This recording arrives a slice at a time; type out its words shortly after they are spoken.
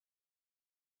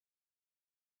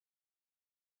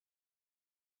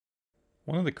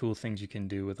One of the cool things you can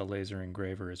do with a laser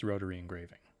engraver is rotary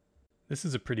engraving. This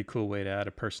is a pretty cool way to add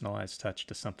a personalized touch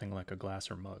to something like a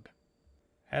glass or mug.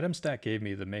 Atomstack gave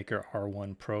me the Maker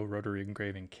R1 Pro Rotary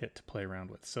Engraving Kit to play around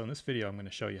with, so in this video I'm going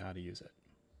to show you how to use it.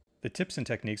 The tips and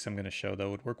techniques I'm going to show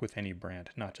though would work with any brand,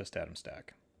 not just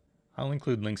Atomstack. I'll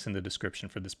include links in the description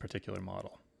for this particular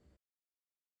model.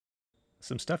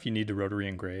 Some stuff you need to rotary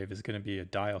engrave is going to be a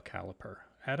dial caliper.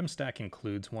 Atomstack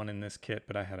includes one in this kit,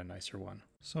 but I had a nicer one,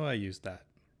 so I used that.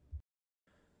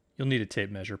 You'll need a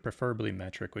tape measure, preferably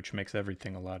metric, which makes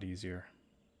everything a lot easier.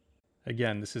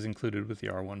 Again, this is included with the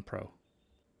R1 Pro.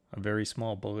 A very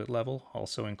small bullet level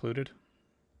also included.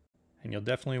 And you'll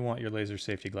definitely want your laser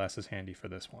safety glasses handy for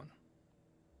this one.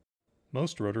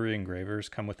 Most rotary engravers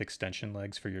come with extension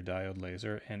legs for your diode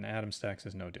laser, and Atomstack's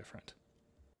is no different.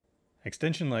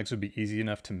 Extension legs would be easy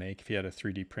enough to make if you had a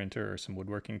 3D printer or some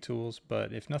woodworking tools,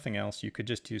 but if nothing else, you could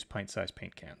just use pint-sized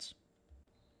paint cans.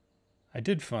 I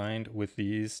did find with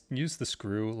these, use the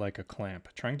screw like a clamp.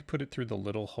 Trying to put it through the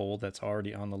little hole that's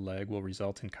already on the leg will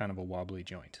result in kind of a wobbly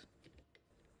joint.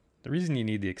 The reason you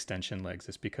need the extension legs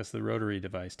is because the rotary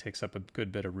device takes up a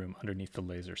good bit of room underneath the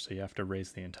laser, so you have to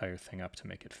raise the entire thing up to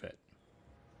make it fit.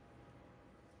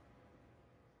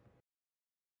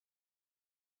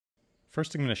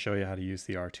 First, I'm going to show you how to use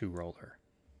the R2 roller.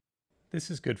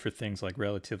 This is good for things like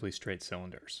relatively straight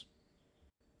cylinders.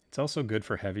 It's also good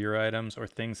for heavier items or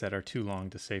things that are too long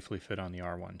to safely fit on the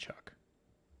R1 chuck.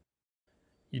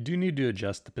 You do need to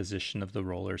adjust the position of the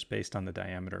rollers based on the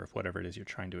diameter of whatever it is you're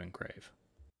trying to engrave.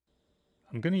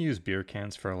 I'm going to use beer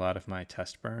cans for a lot of my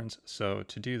test burns, so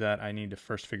to do that I need to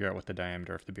first figure out what the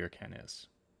diameter of the beer can is.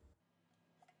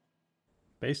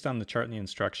 Based on the chart and the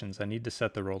instructions, I need to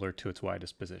set the roller to its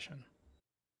widest position.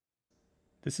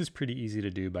 This is pretty easy to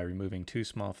do by removing 2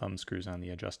 small thumb screws on the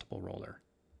adjustable roller.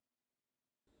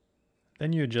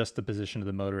 Then you adjust the position of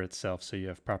the motor itself so you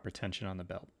have proper tension on the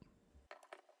belt.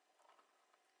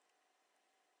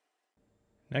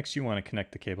 Next you want to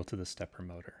connect the cable to the stepper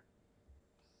motor.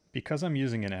 Because I'm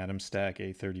using an Atomstack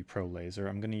A30 Pro laser,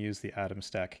 I'm going to use the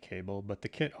Atomstack cable, but the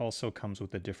kit also comes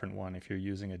with a different one if you're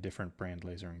using a different brand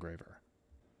laser engraver.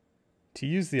 To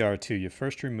use the R2, you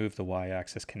first remove the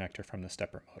Y-axis connector from the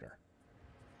stepper motor.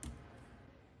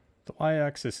 The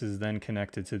Y-axis is then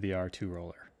connected to the R2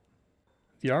 roller.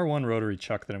 The R1 rotary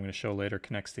chuck that I'm going to show later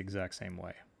connects the exact same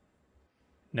way.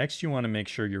 Next you want to make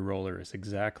sure your roller is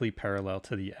exactly parallel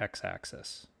to the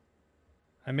X-axis.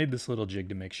 I made this little jig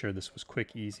to make sure this was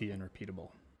quick, easy, and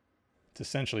repeatable. It's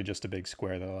essentially just a big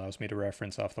square that allows me to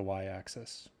reference off the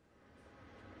Y-axis.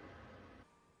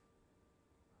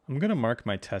 I'm going to mark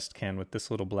my test can with this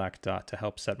little black dot to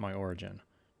help set my origin.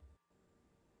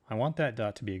 I want that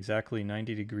dot to be exactly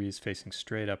 90 degrees facing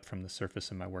straight up from the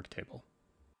surface of my work table.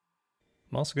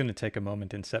 I'm also going to take a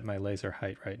moment and set my laser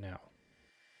height right now.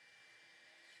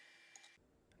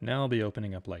 Now I'll be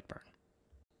opening up Lightburn.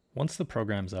 Once the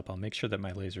program's up, I'll make sure that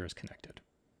my laser is connected.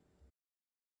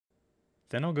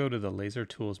 Then I'll go to the Laser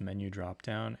Tools menu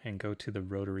drop-down and go to the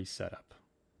Rotary Setup.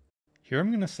 Here I'm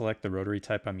going to select the rotary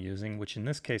type I'm using, which in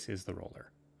this case is the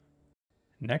roller.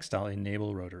 Next I'll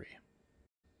enable rotary.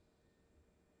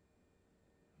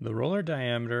 The roller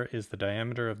diameter is the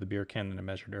diameter of the beer can that I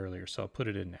measured earlier, so I'll put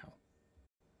it in now.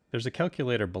 There's a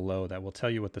calculator below that will tell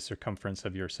you what the circumference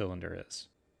of your cylinder is.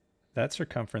 That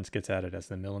circumference gets added as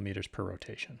the millimeters per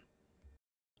rotation.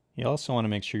 You also want to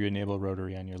make sure you enable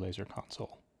rotary on your laser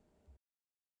console.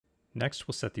 Next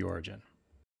we'll set the origin.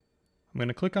 I'm going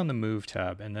to click on the Move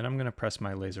tab and then I'm going to press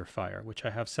my laser fire, which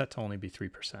I have set to only be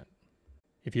 3%.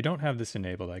 If you don't have this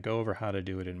enabled, I go over how to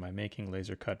do it in my Making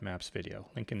Laser Cut Maps video,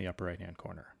 link in the upper right hand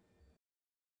corner.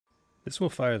 This will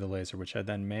fire the laser, which I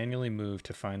then manually move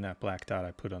to find that black dot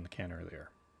I put on the can earlier.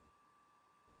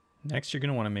 Next you're going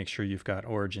to want to make sure you've got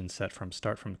origin set from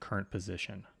start from current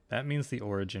position. That means the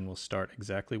origin will start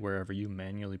exactly wherever you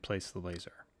manually place the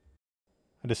laser.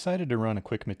 I decided to run a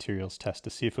quick materials test to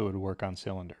see if it would work on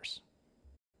cylinders.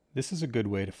 This is a good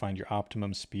way to find your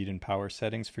optimum speed and power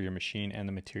settings for your machine and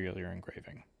the material you're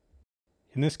engraving.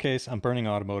 In this case, I'm burning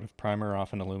automotive primer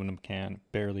off an aluminum can.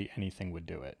 Barely anything would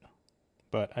do it.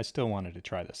 But I still wanted to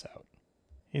try this out.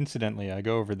 Incidentally, I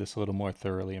go over this a little more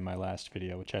thoroughly in my last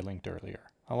video, which I linked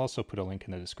earlier. I'll also put a link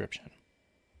in the description.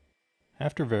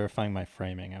 After verifying my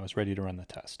framing, I was ready to run the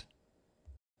test.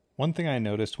 One thing I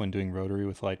noticed when doing rotary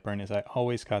with Lightburn is I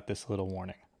always got this little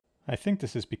warning. I think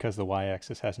this is because the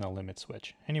Y-axis has no limit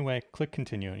switch. Anyway, click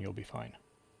continue and you'll be fine.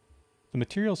 The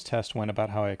materials test went about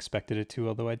how I expected it to,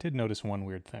 although I did notice one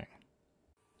weird thing.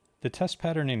 The test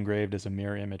pattern engraved is a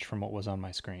mirror image from what was on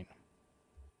my screen.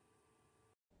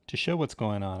 To show what's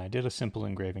going on, I did a simple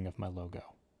engraving of my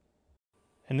logo.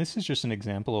 And this is just an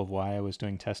example of why I was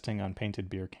doing testing on painted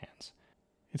beer cans.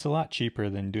 It's a lot cheaper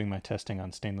than doing my testing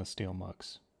on stainless steel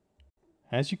mugs.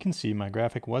 As you can see, my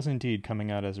graphic was indeed coming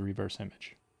out as a reverse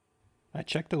image. I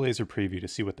checked the laser preview to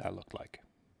see what that looked like.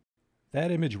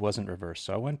 That image wasn't reversed,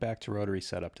 so I went back to Rotary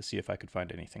Setup to see if I could find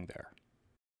anything there.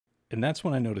 And that's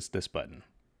when I noticed this button.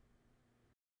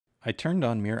 I turned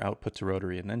on Mirror Output to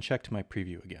Rotary and then checked my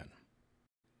preview again.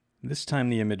 This time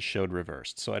the image showed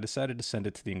reversed, so I decided to send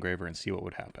it to the engraver and see what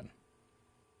would happen.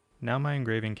 Now my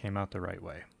engraving came out the right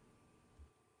way.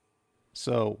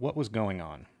 So, what was going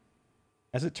on?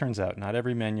 As it turns out, not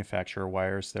every manufacturer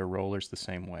wires their rollers the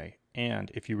same way, and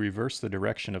if you reverse the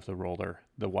direction of the roller,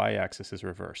 the y-axis is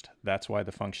reversed. That's why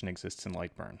the function exists in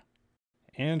Lightburn.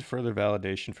 And further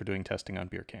validation for doing testing on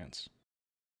beer cans.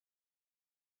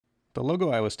 The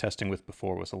logo I was testing with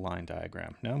before was a line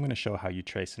diagram. Now I'm going to show how you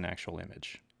trace an actual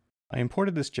image. I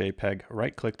imported this JPEG,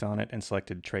 right-clicked on it, and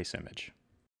selected Trace Image.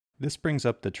 This brings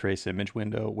up the Trace Image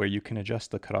window where you can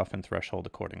adjust the cutoff and threshold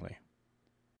accordingly.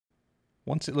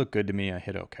 Once it looked good to me, I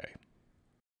hit OK.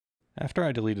 After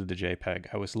I deleted the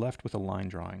JPEG, I was left with a line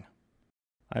drawing.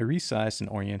 I resized and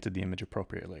oriented the image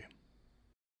appropriately.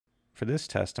 For this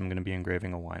test, I'm going to be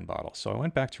engraving a wine bottle, so I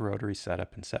went back to Rotary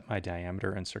Setup and set my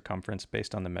diameter and circumference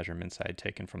based on the measurements I had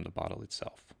taken from the bottle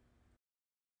itself.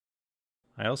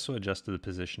 I also adjusted the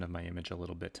position of my image a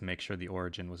little bit to make sure the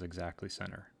origin was exactly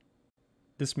center.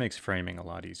 This makes framing a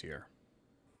lot easier.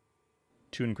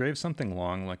 To engrave something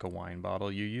long like a wine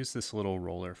bottle, you use this little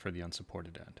roller for the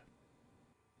unsupported end.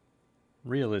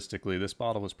 Realistically, this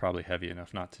bottle was probably heavy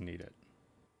enough not to need it.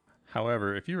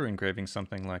 However, if you were engraving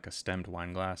something like a stemmed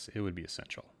wine glass, it would be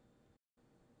essential.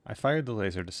 I fired the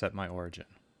laser to set my origin.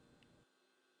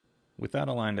 With that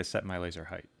aligned, I set my laser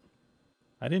height.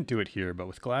 I didn't do it here, but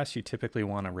with glass you typically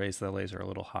want to raise the laser a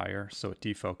little higher so it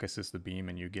defocuses the beam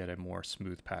and you get a more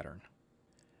smooth pattern.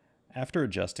 After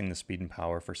adjusting the speed and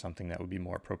power for something that would be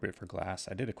more appropriate for glass,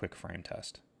 I did a quick frame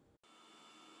test.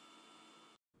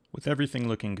 With everything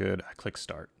looking good, I click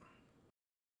Start.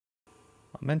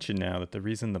 I'll mention now that the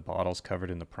reason the bottle's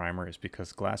covered in the primer is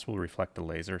because glass will reflect the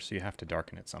laser, so you have to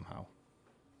darken it somehow.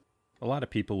 A lot of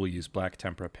people will use black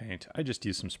tempera paint. I just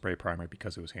used some spray primer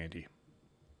because it was handy.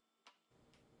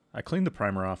 I cleaned the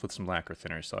primer off with some lacquer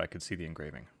thinner so I could see the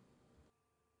engraving.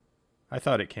 I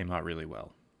thought it came out really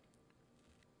well.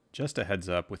 Just a heads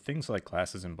up, with things like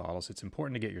glasses and bottles, it's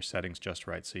important to get your settings just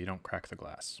right so you don't crack the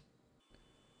glass.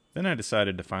 Then I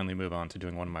decided to finally move on to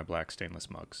doing one of my black stainless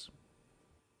mugs.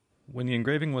 When the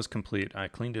engraving was complete, I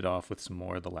cleaned it off with some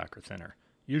more of the lacquer thinner.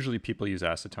 Usually people use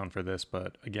acetone for this,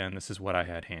 but again, this is what I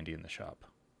had handy in the shop.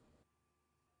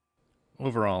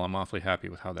 Overall, I'm awfully happy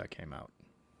with how that came out.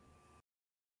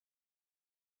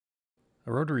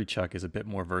 A rotary chuck is a bit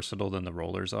more versatile than the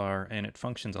rollers are, and it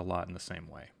functions a lot in the same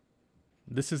way.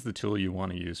 This is the tool you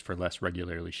want to use for less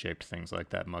regularly shaped things like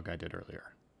that mug I did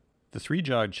earlier. The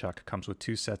 3-jawed chuck comes with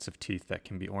 2 sets of teeth that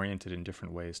can be oriented in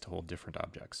different ways to hold different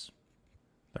objects.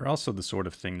 They're also the sort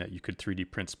of thing that you could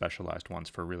 3D print specialized ones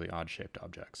for really odd-shaped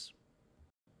objects.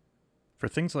 For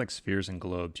things like spheres and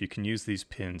globes, you can use these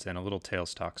pins and a little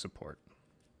tailstock support.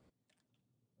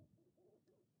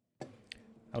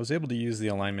 I was able to use the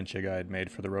alignment jig I had made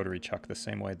for the rotary chuck the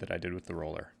same way that I did with the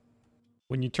roller.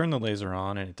 When you turn the laser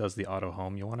on and it does the auto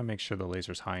home, you want to make sure the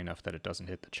laser's high enough that it doesn't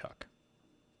hit the chuck.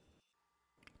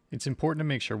 It's important to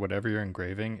make sure whatever you're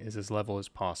engraving is as level as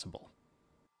possible.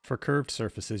 For curved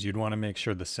surfaces, you'd want to make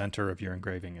sure the center of your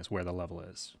engraving is where the level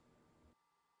is.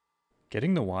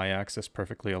 Getting the y-axis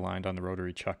perfectly aligned on the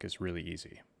rotary chuck is really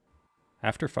easy.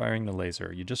 After firing the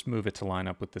laser, you just move it to line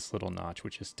up with this little notch,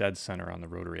 which is dead center on the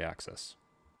rotary axis.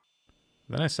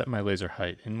 Then I set my laser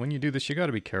height, and when you do this, you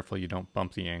gotta be careful you don't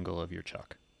bump the angle of your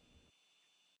chuck.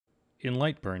 In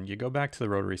Lightburn, you go back to the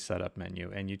rotary setup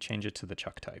menu and you change it to the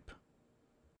chuck type.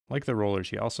 Like the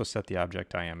rollers, you also set the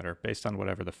object diameter based on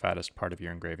whatever the fattest part of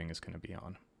your engraving is going to be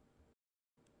on.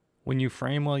 When you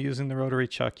frame while using the rotary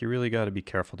chuck, you really got to be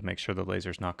careful to make sure the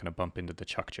laser's not going to bump into the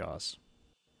chuck jaws.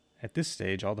 At this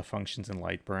stage, all the functions in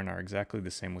Lightburn are exactly the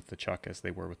same with the chuck as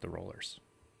they were with the rollers.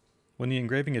 When the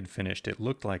engraving had finished, it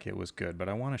looked like it was good, but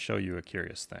I want to show you a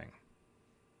curious thing.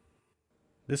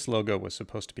 This logo was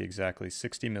supposed to be exactly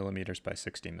 60 millimeters by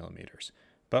 60 millimeters.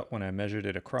 But when I measured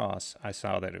it across, I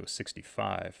saw that it was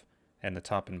 65, and the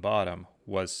top and bottom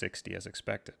was 60 as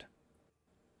expected.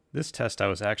 This test I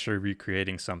was actually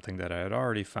recreating something that I had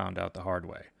already found out the hard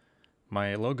way.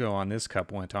 My logo on this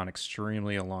cup went on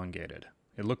extremely elongated.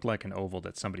 It looked like an oval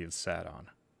that somebody had sat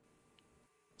on.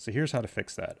 So here's how to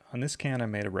fix that. On this can I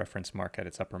made a reference mark at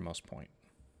its uppermost point.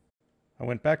 I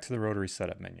went back to the rotary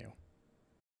setup menu.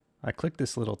 I clicked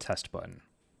this little test button.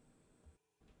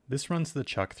 This runs the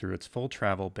chuck through its full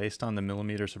travel based on the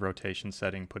millimeters of rotation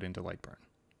setting put into Lightburn.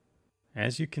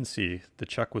 As you can see, the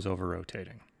chuck was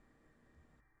over-rotating.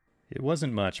 It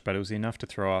wasn't much, but it was enough to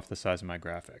throw off the size of my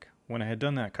graphic. When I had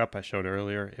done that cup I showed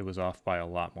earlier, it was off by a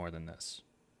lot more than this.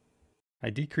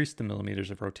 I decreased the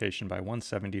millimeters of rotation by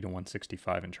 170 to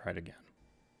 165 and tried again.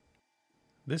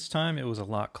 This time it was a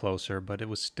lot closer, but it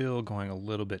was still going a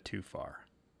little bit too far.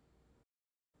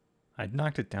 I'd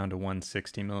knocked it down to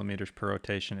 160 millimeters per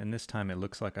rotation, and this time it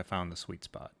looks like I found the sweet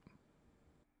spot.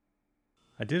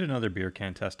 I did another beer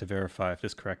can test to verify if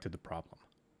this corrected the problem.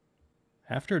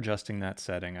 After adjusting that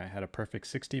setting, I had a perfect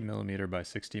 60mm by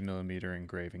 60mm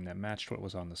engraving that matched what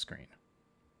was on the screen.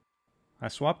 I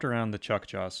swapped around the chuck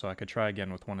jaws so I could try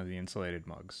again with one of the insulated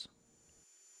mugs.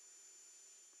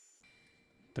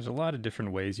 There's a lot of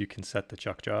different ways you can set the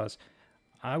chuck jaws.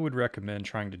 I would recommend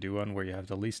trying to do one where you have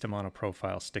the least amount of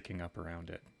profile sticking up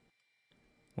around it.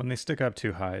 When they stick up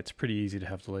too high, it's pretty easy to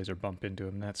have the laser bump into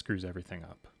them, and that screws everything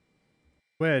up.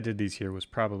 The way I did these here was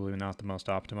probably not the most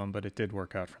optimum, but it did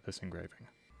work out for this engraving.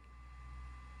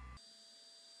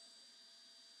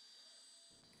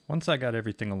 Once I got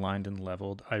everything aligned and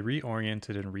leveled, I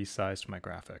reoriented and resized my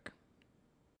graphic.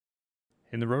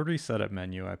 In the Rotary setup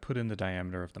menu, I put in the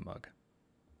diameter of the mug.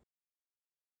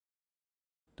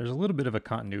 There's a little bit of a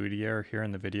continuity error here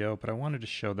in the video, but I wanted to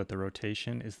show that the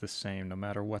rotation is the same no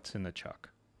matter what's in the chuck.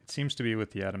 It seems to be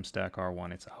with the Atomstack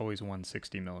R1, it's always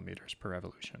 160mm per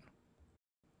revolution.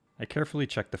 I carefully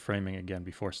checked the framing again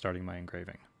before starting my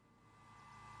engraving.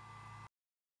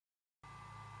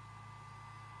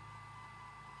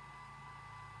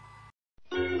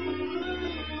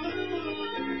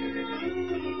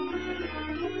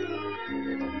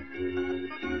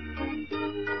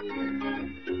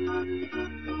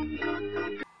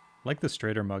 Like the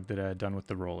straighter mug that I had done with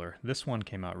the roller, this one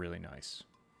came out really nice.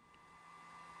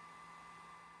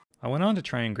 I went on to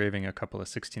try engraving a couple of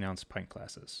 16-ounce pint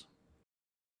glasses.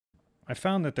 I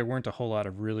found that there weren't a whole lot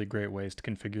of really great ways to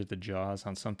configure the jaws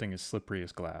on something as slippery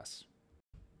as glass.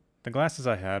 The glasses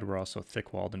I had were also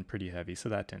thick-walled and pretty heavy, so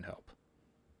that didn't help.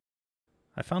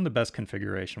 I found the best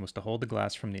configuration was to hold the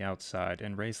glass from the outside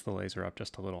and raise the laser up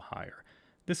just a little higher.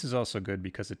 This is also good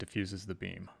because it diffuses the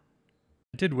beam.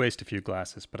 I did waste a few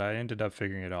glasses, but I ended up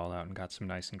figuring it all out and got some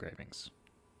nice engravings.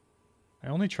 I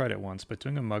only tried it once, but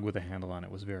doing a mug with a handle on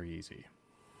it was very easy.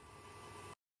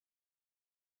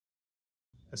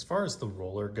 As far as the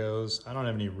roller goes, I don't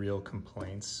have any real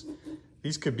complaints.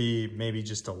 These could be maybe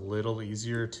just a little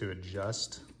easier to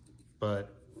adjust,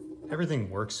 but everything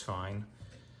works fine.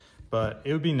 But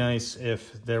it would be nice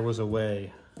if there was a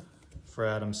way for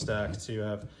Atomstack to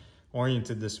have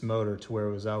oriented this motor to where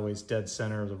it was always dead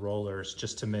center of the rollers,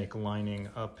 just to make lining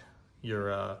up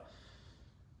your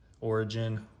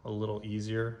origin a little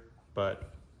easier.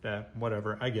 But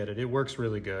whatever, I get it. It works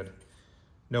really good.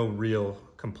 No real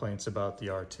complaints about the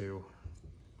R2.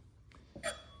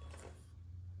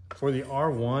 For the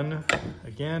R1,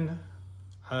 again,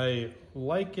 I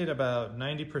like it about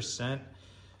 90%.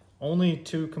 Only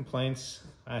two complaints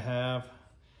I have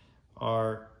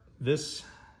are this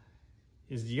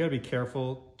is you gotta be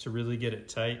careful to really get it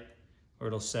tight or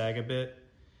it'll sag a bit.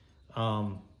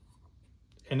 And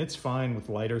it's fine with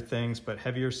lighter things, but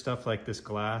heavier stuff like this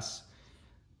glass,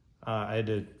 I had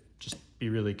to just be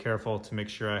really careful to make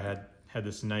sure I had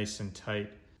this nice and tight.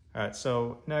 All right,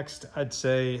 so next I'd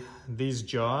say these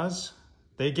jaws,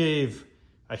 they gave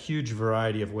a huge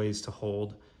variety of ways to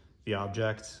hold the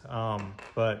object.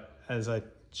 But as I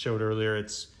showed earlier,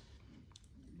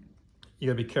 you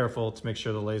gotta be careful to make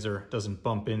sure the laser doesn't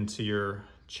bump into your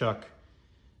chuck,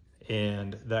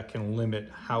 and that can limit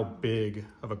how big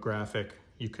of a graphic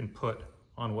you can put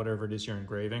on whatever it is you're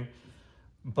engraving.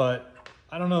 But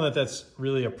I don't know that that's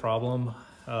really a problem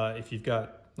if you've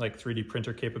got like 3D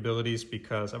printer capabilities,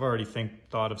 because I've already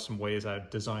thought of some ways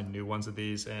I've designed new ones of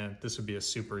these, and this would be a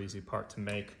super easy part to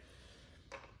make.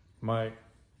 My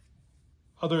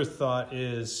other thought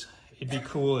is it'd be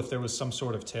cool if there was some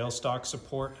sort of tailstock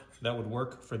support that would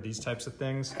work for these types of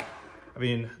things. I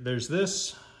mean, there's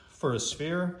this for a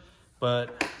sphere,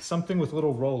 but something with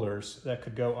little rollers that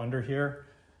could go under here,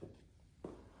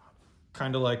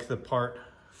 kind of like the part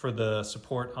for the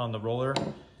support on the roller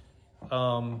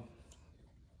on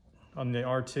the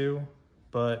R2.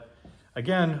 But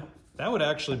again, that would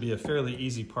actually be a fairly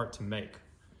easy part to make.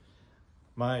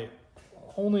 My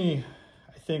only,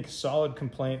 I think, solid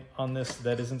complaint on this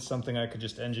that isn't something I could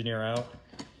just engineer out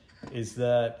is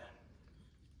that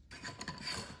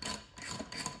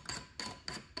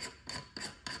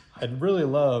I'd really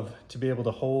love to be able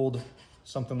to hold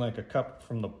something like a cup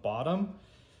from the bottom,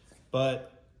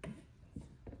 but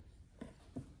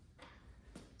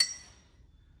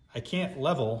I can't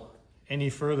level any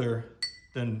further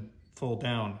than full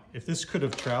down. If this could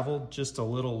have traveled just a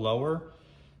little lower,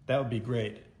 that would be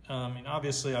great. And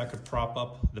obviously I could prop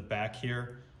up the back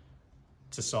here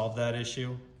to solve that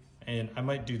issue. And I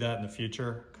might do that in the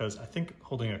future because I think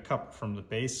holding a cup from the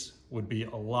base would be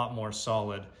a lot more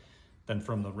solid than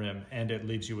from the rim, and it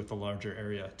leaves you with a larger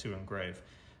area to engrave.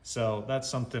 So that's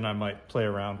something I might play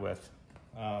around with.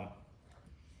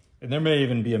 And there may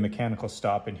even be a mechanical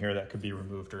stop in here that could be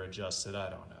removed or adjusted, I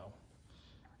don't know.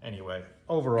 Anyway,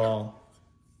 overall,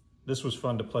 this was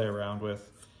fun to play around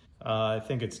with. I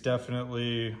think it's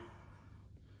definitely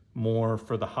more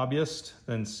for the hobbyist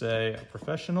than, say, a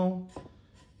professional.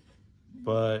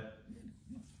 But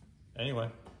anyway,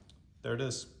 there it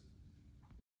is.